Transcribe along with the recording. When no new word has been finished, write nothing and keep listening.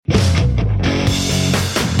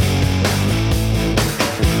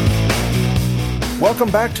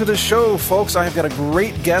Welcome back to the show, folks. I've got a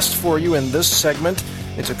great guest for you in this segment.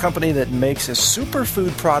 It's a company that makes a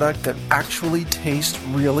superfood product that actually tastes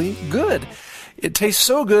really good. It tastes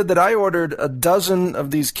so good that I ordered a dozen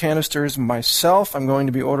of these canisters myself. I'm going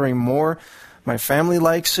to be ordering more. My family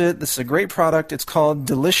likes it. This is a great product. It's called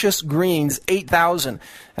Delicious Greens 8000.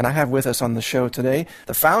 And I have with us on the show today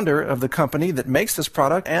the founder of the company that makes this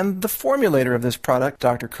product and the formulator of this product,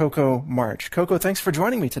 Dr. Coco March. Coco, thanks for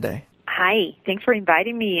joining me today. Hi. Thanks for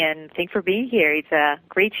inviting me, and thanks for being here. It's a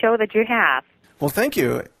great show that you have. Well, thank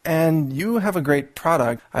you. And you have a great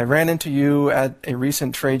product. I ran into you at a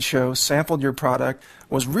recent trade show, sampled your product,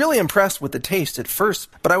 was really impressed with the taste at first,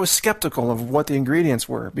 but I was skeptical of what the ingredients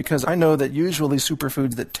were because I know that usually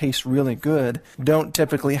superfoods that taste really good don't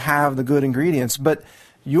typically have the good ingredients, but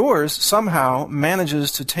yours somehow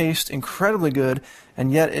manages to taste incredibly good,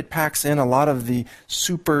 and yet it packs in a lot of the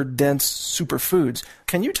super dense superfoods.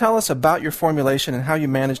 Can you tell us about your formulation and how you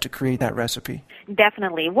managed to create that recipe?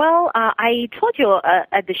 Definitely. Well, I told you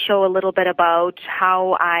at the show a little bit about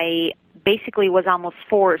how I basically was almost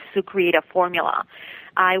forced to create a formula.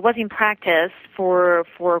 I was in practice for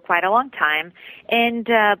quite a long time, and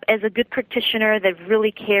as a good practitioner that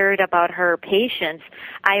really cared about her patients,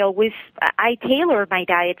 I tailored my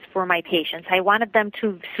diets for my patients. I wanted them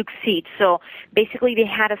to succeed. So basically they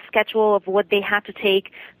had a schedule of what they had to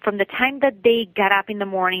take from the time that they got up in the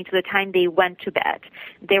morning to the time they went to bed.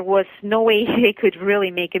 There was no way they could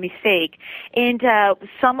really make a mistake. And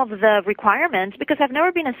some of the requirements, because I've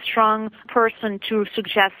never been a strong person to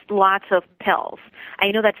suggest lots of pills. I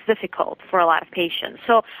know that's difficult for a lot of patients.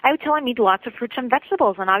 So I would tell them eat lots of fruits and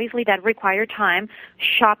vegetables, and obviously that required time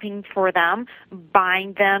shopping for them,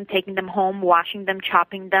 buying them, taking them home, washing them,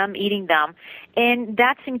 chopping them, eating them. And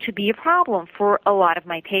that seemed to be a problem for a lot of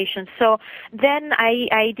my patients. So then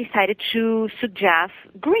I decided to suggest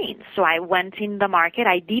greens. So I went in the market.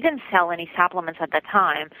 I didn't sell any supplements at the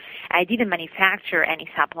time. I didn't manufacture any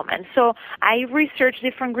supplements. So I researched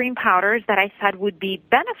different green powders that I thought would be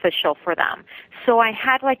beneficial for them. So I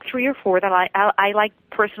had like 3 or 4 that I like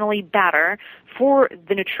personally better for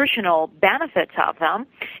the nutritional benefits of them.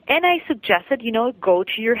 And I suggested, go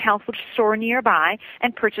to your health food store nearby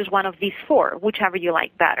and purchase one of these 4, whichever you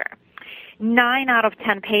like better. 9 out of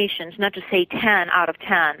 10 patients, not to say 10 out of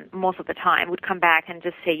 10 most of the time, would come back and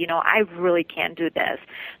just say, I really can't do this.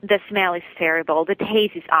 The smell is terrible. The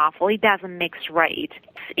taste is awful. It doesn't mix right.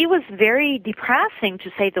 It was very depressing,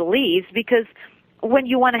 to say the least, because when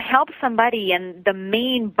you want to help somebody and the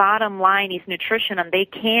main bottom line is nutrition and they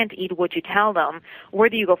can't eat what you tell them, where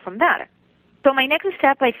do you go from there? So my next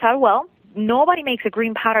step, I thought, well, nobody makes a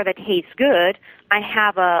green powder that tastes good. I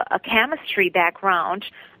have a chemistry background.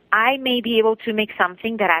 I may be able to make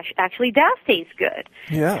something that actually does taste good.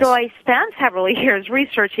 Yes. So I spent several years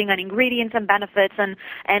researching on ingredients and benefits and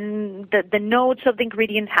the notes of the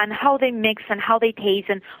ingredients and how they mix and how they taste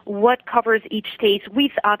and what covers each taste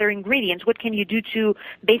with other ingredients. What can you do to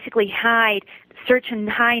basically hide certain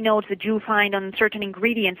high notes that you find on certain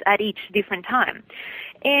ingredients at each different time?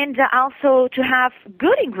 And also to have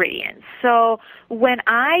good ingredients. So when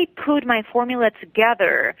I put my formula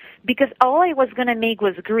together, because all I was going to make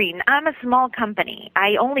was green, I'm a small company.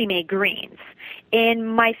 I only make greens.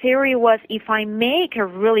 And my theory was if I make a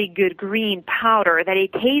really good green powder, that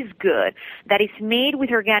it tastes good, that it's made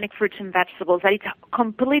with organic fruits and vegetables, that it's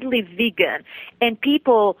completely vegan, and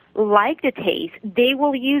people like the taste, they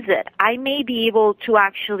will use it. I may be able to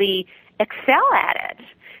actually excel at it.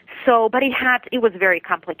 So, but it was very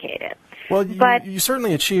complicated. Well, you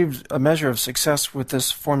certainly achieved a measure of success with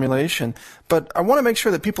this formulation, but I want to make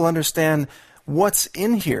sure that people understand what's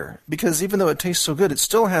in here, because even though it tastes so good, it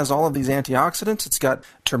still has all of these antioxidants. It's got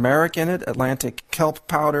turmeric in it, Atlantic kelp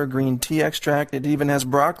powder, green tea extract. It even has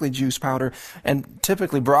broccoli juice powder, and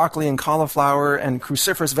typically broccoli and cauliflower and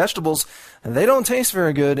cruciferous vegetables, they don't taste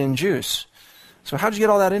very good in juice. So how'd you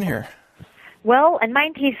get all that in here? Well, and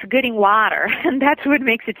mine tastes good in water, and that's what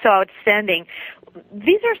makes it so outstanding.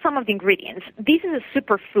 These are some of the ingredients. This is a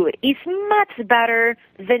superfood. It's much better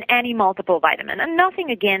than any multiple vitamin, and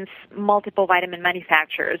nothing against multiple vitamin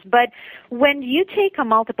manufacturers. But when you take a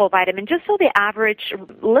multiple vitamin, just so the average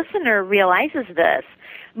listener realizes this,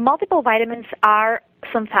 multiple vitamins are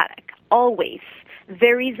synthetic, always.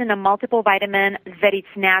 There isn't a multiple vitamin that it's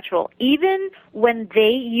natural, even when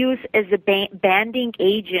they use as a banding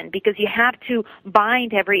agent, because you have to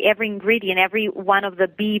bind every ingredient. Every one of the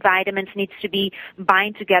B vitamins needs to be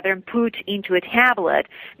bind together and put into a tablet.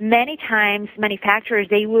 Many times manufacturers,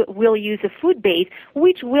 they will use a food base,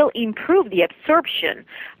 which will improve the absorption.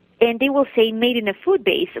 and they will say made in a food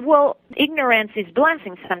base. Well, ignorance is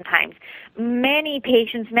blessing sometimes. Many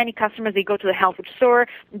patients, many customers, they go to the health food store,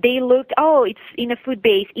 they look, oh, it's in a food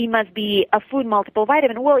base, it must be a food multiple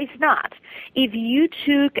vitamin. Well, it's not. If you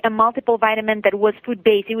took a multiple vitamin that was food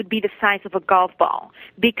based, it would be the size of a golf ball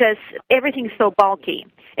because everything is so bulky.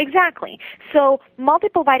 Exactly. So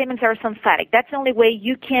multiple vitamins are synthetic. That's the only way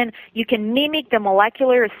you can mimic the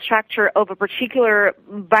molecular structure of a particular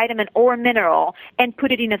vitamin or mineral and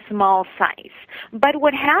put it in a small size. But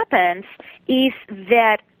what happens is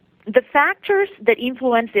that the factors that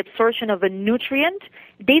influence the absorption of a nutrient,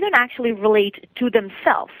 they don't actually relate to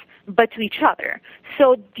themselves, but to each other.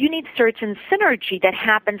 So you need certain synergy that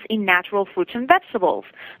happens in natural fruits and vegetables.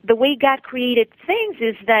 The way God created things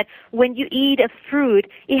is that when you eat a fruit,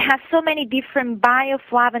 it has so many different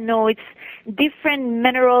bioflavonoids, different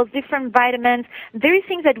minerals, different vitamins. There are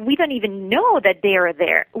things that we don't even know that they are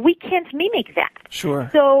there. We can't mimic that. Sure.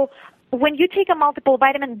 So when you take a multiple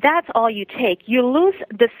vitamin, that's all you take. You lose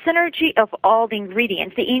the synergy of all the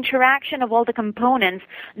ingredients, the interaction of all the components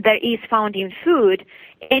that is found in food,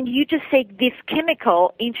 and you just take this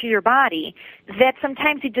chemical into your body that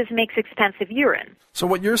sometimes it just makes expensive urine. So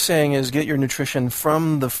what you're saying is get your nutrition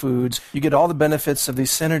from the foods. You get all the benefits of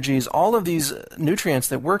these synergies, all of these nutrients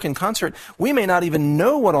that work in concert. We may not even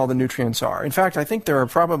know what all the nutrients are. In fact, I think there are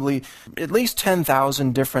probably at least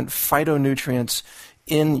 10,000 different phytonutrients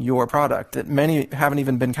in your product that many haven't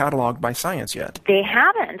even been cataloged by science yet. They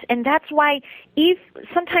haven't, and that's why if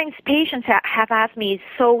sometimes patients have asked me,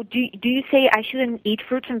 so do you say I shouldn't eat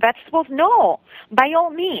fruits and vegetables? No, by all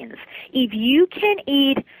means. If you can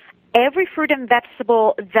eat every fruit and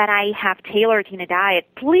vegetable that I have tailored in a diet,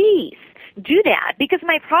 please do that, because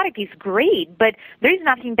my product is great, but there's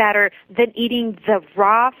nothing better than eating the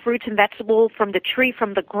raw fruits and vegetables from the tree,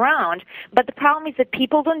 from the ground. But the problem is that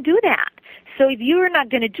people don't do that. So if you're not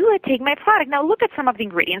going to do it, take my product. Now look at some of the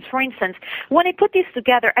ingredients. For instance, when I put this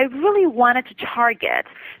together, I really wanted to target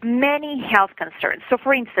many health concerns. So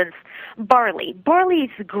for instance, barley. Barley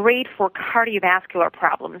is great for cardiovascular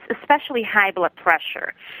problems, especially high blood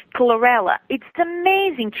pressure. Chlorella. It's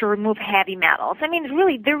amazing to remove heavy metals. I mean,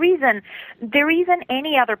 really, there isn't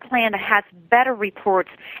any other plant that has better reports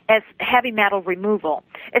as heavy metal removal.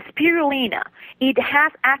 Spirulina. It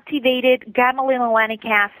has activated gamma-linolenic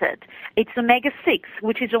acid. It's omega-6,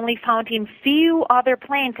 which is only found in few other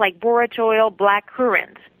plants like borage oil,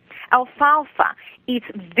 blackcurrant. Alfalfa, it's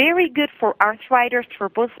very good for arthritis, for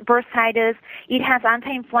bursitis. It has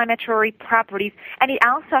anti-inflammatory properties, and it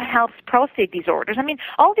also helps prostate disorders. I mean,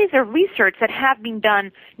 all these are research that have been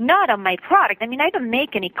done not on my product. I mean, I don't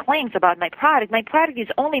make any claims about my product. My product is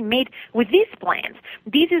only made with these plants.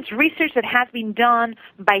 This is research that has been done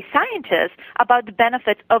by scientists about the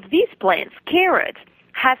benefits of these plants. Carrot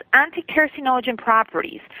has anti-carcinogen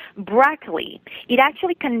properties. Broccoli, it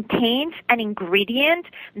actually contains an ingredient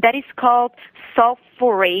that is called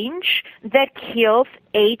sulforange that kills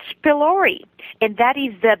H. pylori, and that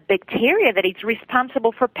is the bacteria that is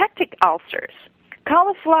responsible for peptic ulcers.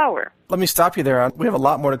 Cauliflower. Let me stop you there. We have a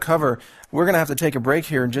lot more to cover. We're going to have to take a break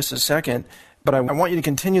here in just a second, but I want you to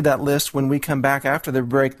continue that list when we come back after the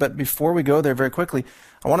break. But before we go there very quickly,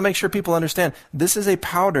 I want to make sure people understand this is a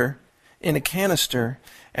powder in a canister,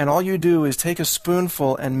 and all you do is take a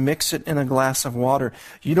spoonful and mix it in a glass of water.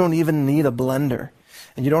 You don't even need a blender,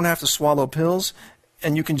 and you don't have to swallow pills,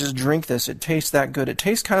 and you can just drink this. It tastes that good. It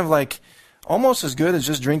tastes kind of like almost as good as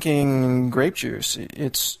just drinking grape juice.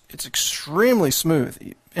 It's extremely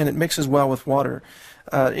smooth, and it mixes well with water.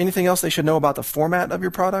 Anything else they should know about the format of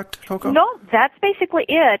your product, Coco? No, that's basically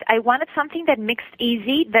it. I wanted something that mixed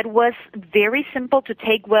easy, that was very simple to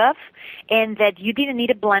take with, and that you didn't need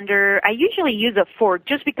a blender. I usually use a fork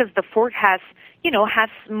just because the fork has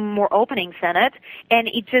more openings in it, and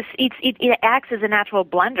it acts as a natural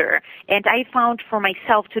blender. And I found for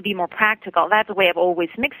myself to be more practical. That's the way I've always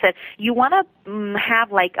mixed it. You want to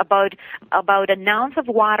have like about an ounce of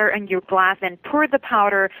water in your glass, and pour the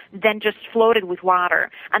powder, then just float it with water,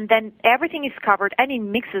 and then everything is covered, and it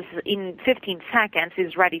mixes in 15 seconds.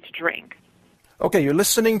 Is ready to drink. Okay, you're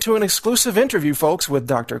listening to an exclusive interview, folks, with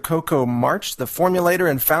Dr. Coco March, the formulator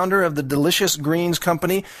and founder of the Delicious Greens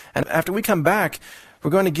Company. And after we come back, we're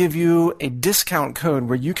going to give you a discount code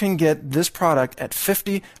where you can get this product at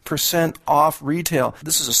 50% off retail.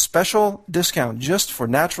 This is a special discount just for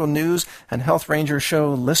Natural News and Health Ranger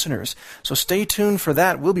Show listeners. So stay tuned for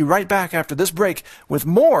that. We'll be right back after this break with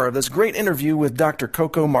more of this great interview with Dr.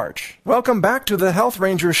 Coco March. Welcome back to the Health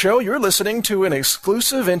Ranger Show. You're listening to an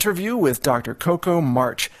exclusive interview with Dr. Coco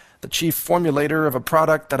March, the chief formulator of a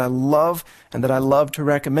product that I love and that I love to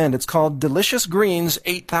recommend. It's called Delicious Greens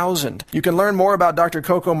 8000. You can learn more about Dr.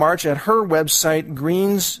 Coco March at her website,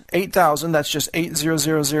 greens8000, that's just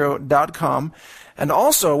 8000.com. And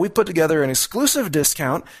also, we put together an exclusive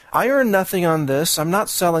discount. I earn nothing on this. I'm not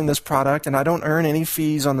selling this product, and I don't earn any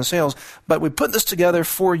fees on the sales. But we put this together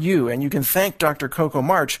for you, and you can thank Dr. Coco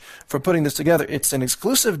March for putting this together. It's an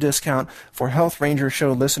exclusive discount for Health Ranger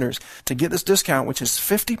Show listeners. To get this discount, which is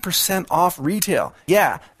 50% off retail.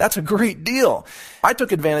 Yeah, that's a great deal. I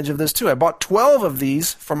took advantage of this, too. I bought 12 of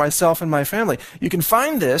these for myself and my family. You can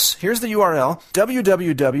find this. Here's the URL,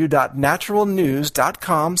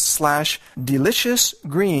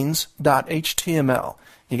 www.naturalnews.com/deliciousgreens.html.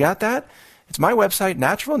 You got that? It's my website,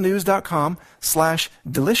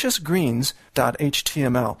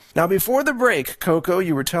 naturalnews.com/deliciousgreens.html. Now, before the break, Coco,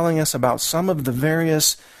 you were telling us about some of the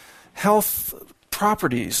various health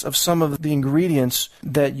properties of some of the ingredients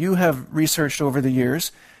that you have researched over the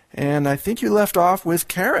years, and I think you left off with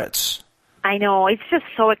carrots. I know. It's just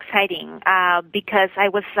so exciting because I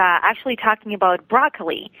was actually talking about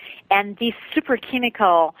broccoli and this super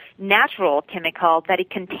chemical, natural chemical that it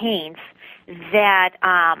contains that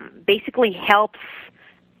basically helps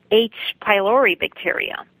H. pylori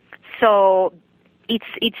bacteria. So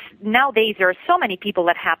it's nowadays there are so many people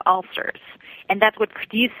that have ulcers, and that's what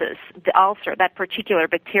produces the ulcer, that particular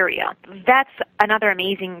bacteria. That's another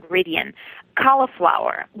amazing ingredient.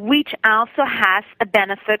 Cauliflower, which also has a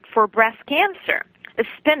benefit for breast cancer.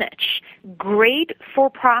 Spinach, great for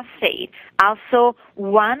prostate. Also,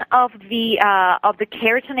 one of the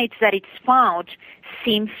carotenoids that it's found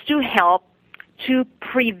seems to help to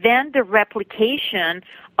prevent the replication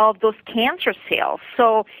of those cancer cells.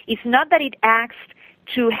 So it's not that it acts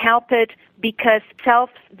to help it because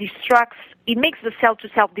self-destructs, it makes the cell to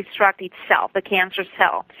self-destruct itself, the cancer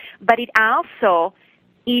cell, but it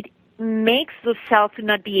makes the cell to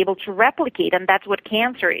not be able to replicate, and that's what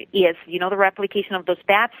cancer is, the replication of those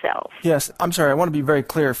bad cells. Yes, I'm sorry, I want to be very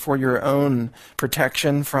clear for your own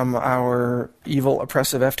protection from our evil,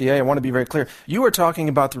 oppressive FDA. I want to be very clear. You are talking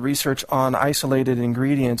about the research on isolated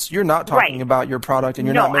ingredients. You're not talking about your product, and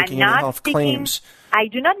you're not making any health claims. I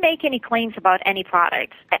do not make any claims about any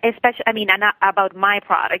product, not about my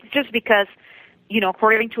product, just because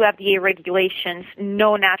according to FDA regulations,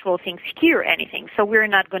 no natural things cure anything. So we're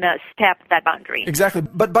not going to step that boundary. Exactly.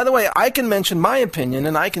 But by the way, I can mention my opinion,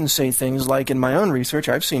 and I can say things like in my own research,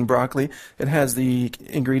 I've seen broccoli. It has the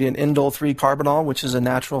ingredient indole-3-carbinol, which is a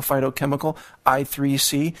natural phytochemical,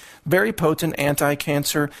 I3C, very potent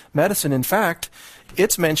anti-cancer medicine. In fact,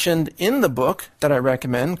 it's mentioned in the book that I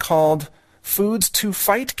recommend called Foods to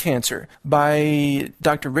Fight Cancer by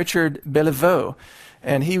Dr. Richard Beliveau.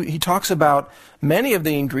 And he talks about many of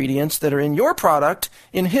the ingredients that are in your product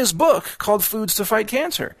in his book called Foods to Fight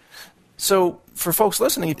Cancer. So for folks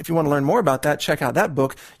listening, if you want to learn more about that, check out that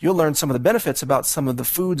book. You'll learn some of the benefits about some of the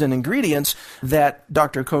foods and ingredients that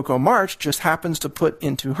Dr. Coco March just happens to put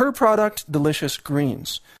into her product, Delicious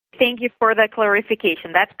Greens. Thank you for the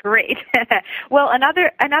clarification. That's great. Well,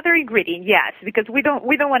 another ingredient, yes, because we don't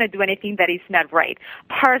want to do anything that is not right.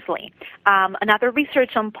 Parsley. Another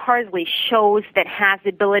research on parsley shows that has the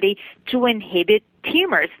ability to inhibit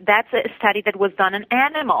tumors. That's a study that was done on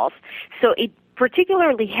animals. So it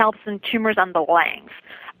particularly helps in tumors on the lungs.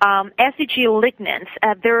 SDG lignans.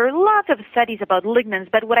 There are lots of studies about lignans,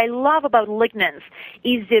 but what I love about lignans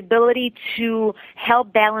is the ability to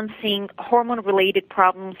help balancing hormone-related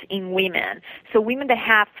problems in women. So women that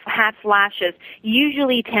have hot flashes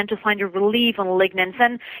usually tend to find a relief on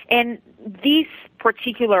lignans, and this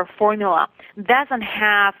particular formula doesn't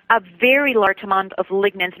have a very large amount of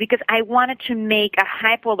lignans because I wanted to make a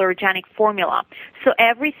hypoallergenic formula. So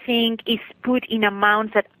everything is put in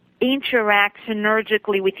amounts that interact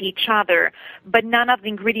synergically with each other, but none of the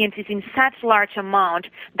ingredients is in such large amount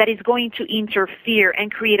that is going to interfere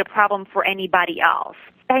and create a problem for anybody else.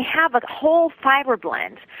 I have a whole fiber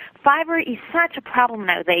blend. Fiber is such a problem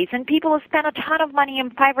nowadays, and people spend a ton of money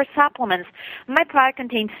on fiber supplements. My product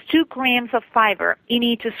contains 2 grams of fiber in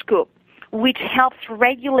each scoop, which helps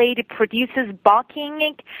regulate, it produces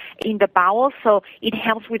bulking in the bowel, so it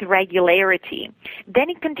helps with regularity. Then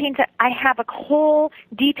it contains, I have a whole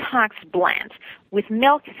detox blend with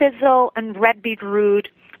milk thistle and red beetroot.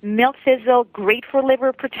 Milk thistle, great for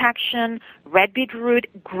liver protection. Red beetroot,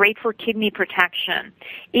 great for kidney protection.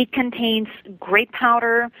 It contains grape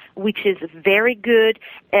powder, which is very good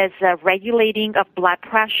as a regulating of blood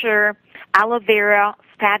pressure. Aloe vera,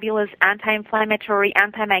 fabulous anti-inflammatory,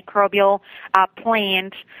 antimicrobial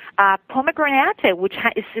plant. Pomegranate, which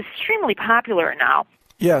is extremely popular now.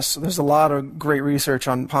 Yes, there's a lot of great research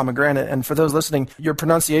on pomegranate. And for those listening, your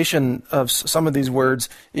pronunciation of some of these words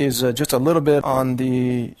is just a little bit on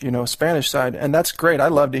the Spanish side, and that's great. I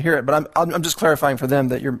love to hear it. But I'm just clarifying for them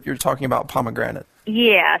that you're talking about pomegranate.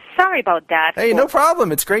 Yeah, sorry about that. Hey, no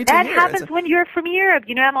problem. It's great to hear. That happens when you're from Europe.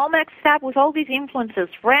 I'm all mixed up with all these influences.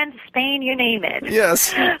 France, Spain, you name it.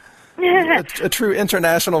 Yes. a true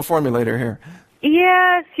international formulator here.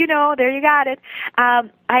 Yes, there you got it.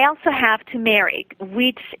 I also have turmeric,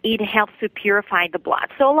 which it helps to purify the blood.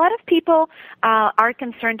 So a lot of people are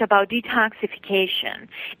concerned about detoxification,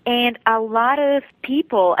 and a lot of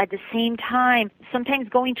people at the same time sometimes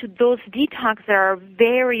go into those detox that are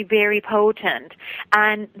very, very potent,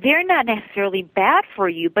 and they're not necessarily bad for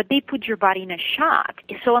you, but they put your body in a shock.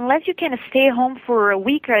 So unless you can stay home for a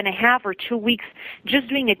week and a half or 2 weeks just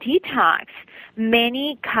doing a detox,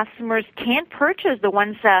 many customers can't purchase the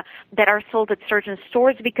ones that are sold at certain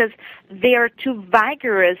stores because they are too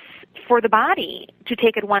vigorous for the body to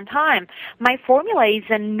take at one time. My formula is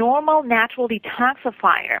a normal natural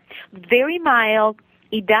detoxifier, very mild.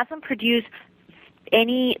 It doesn't produce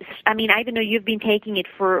I don't know, you've been taking it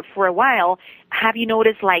for a while. Have you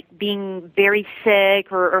noticed like being very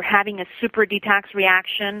sick or having a super detox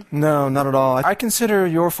reaction? No, not at all. I consider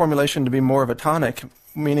your formulation to be more of a tonic,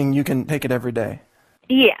 meaning you can take it every day.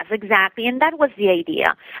 Yes, exactly, and that was the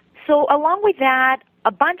idea. So along with that,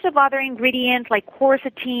 a bunch of other ingredients like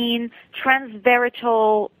quercetin,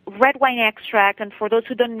 transveratol, red wine extract, and for those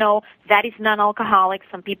who don't know, that is non-alcoholic.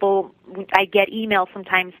 Some people, I get emails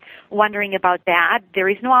sometimes wondering about that. There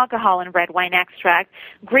is no alcohol in red wine extract,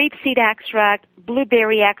 grapeseed extract,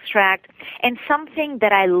 blueberry extract, and something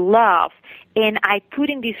that I love and I put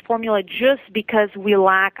in this formula just because we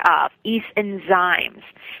lack of is enzymes,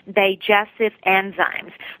 digestive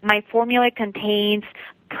enzymes. My formula contains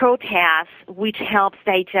protase, which helps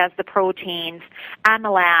digest the proteins,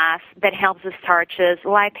 amylase, that helps the starches,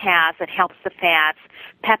 lipase, that helps the fats,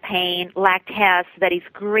 papain, lactase, that is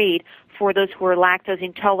great for those who are lactose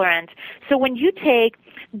intolerant. So when you take,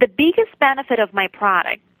 the biggest benefit of my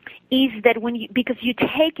product is that because you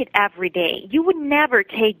take it every day, you would never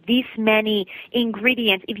take this many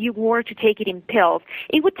ingredients if you were to take it in pills.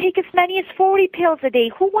 It would take as many as 40 pills a day.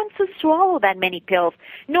 Who wants to swallow that many pills?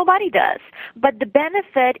 Nobody does. But the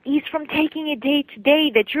benefit is from taking it day to day,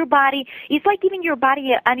 that your body, it's like giving your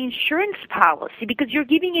body an insurance policy because you're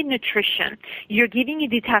giving it nutrition. You're giving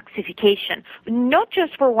it detoxification, not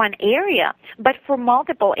just for one area, but for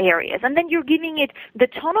multiple areas. And then you're giving it the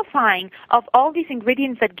tonifying of all these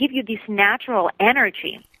ingredients that give you this natural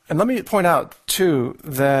energy. And let me point out, too,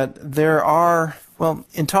 that there are,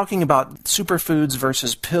 in talking about superfoods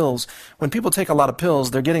versus pills, when people take a lot of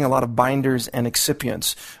pills, they're getting a lot of binders and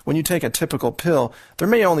excipients. When you take a typical pill, there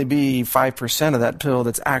may only be 5% of that pill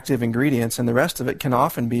that's active ingredients, and the rest of it can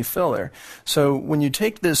often be filler. So when you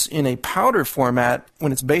take this in a powder format,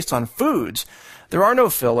 when it's based on foods, there are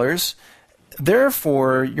no fillers.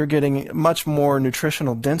 Therefore, you're getting much more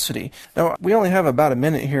nutritional density. Now, we only have about a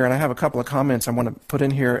minute here, and I have a couple of comments I want to put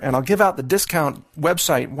in here, and I'll give out the discount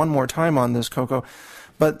website one more time on this, Coco.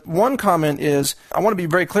 But one comment is, I want to be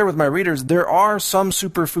very clear with my readers, there are some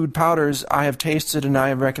superfood powders I have tasted and I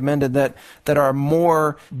have recommended that are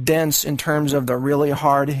more dense in terms of the really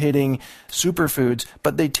hard-hitting superfoods,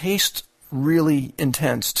 but they taste really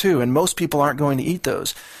intense too, and most people aren't going to eat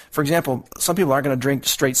those. For example, some people aren't going to drink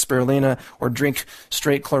straight spirulina or drink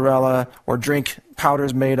straight chlorella or drink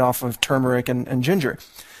powders made off of turmeric and ginger.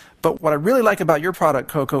 But what I really like about your product,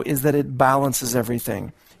 Coco, is that it balances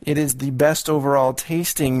everything. It is the best overall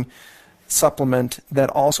tasting supplement that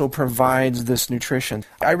also provides this nutrition.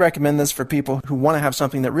 I recommend this for people who want to have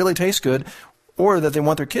something that really tastes good or that they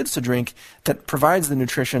want their kids to drink that provides the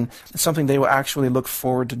nutrition, something they will actually look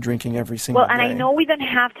forward to drinking every single day. Well, and I know we don't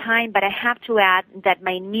have time, but I have to add that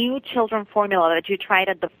my new children formula that you tried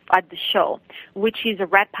at the show, which is a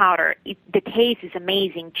red powder, the taste is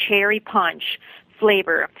amazing, cherry punch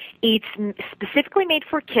flavor. It's specifically made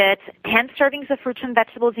for kids, 10 servings of fruits and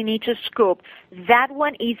vegetables in each scoop. That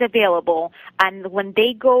one is available, and when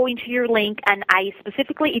they go into your link, and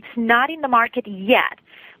it's not in the market yet,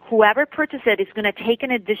 whoever purchases it is going to take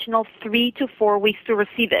an additional 3 to 4 weeks to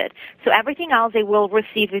receive it. So everything else they will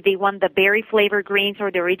receive if they want the berry flavor greens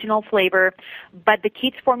or the original flavor. But the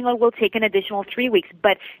kids formula will take an additional 3 weeks.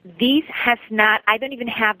 But this has not, I don't even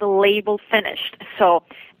have the label finished. So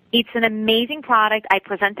it's an amazing product. I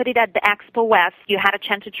presented it at the Expo West. You had a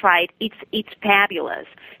chance to try it. It's fabulous.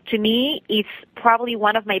 To me, it's probably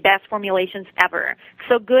one of my best formulations ever.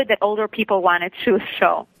 So good that older people wanted to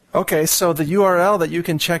show. Okay, so the URL that you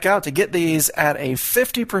can check out to get these at a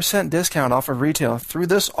 50% discount off of retail through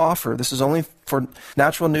this offer, this is only For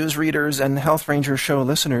Natural News readers and Health Ranger Show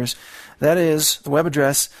listeners, that is the web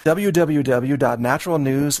address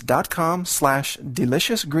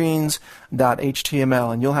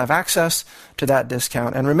www.naturalnews.com/deliciousgreens.html, and you'll have access to that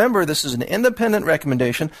discount. And remember, this is an independent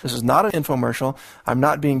recommendation. This is not an infomercial. I'm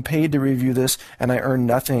not being paid to review this, and I earn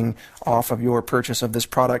nothing off of your purchase of this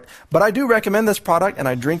product. But I do recommend this product, and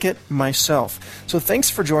I drink it myself. So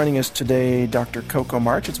thanks for joining us today, Dr. Coco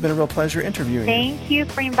March. It's been a real pleasure interviewing you. Thank you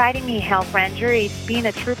for inviting me, Health Ranger. It's been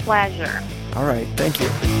a true pleasure. All right. Thank you.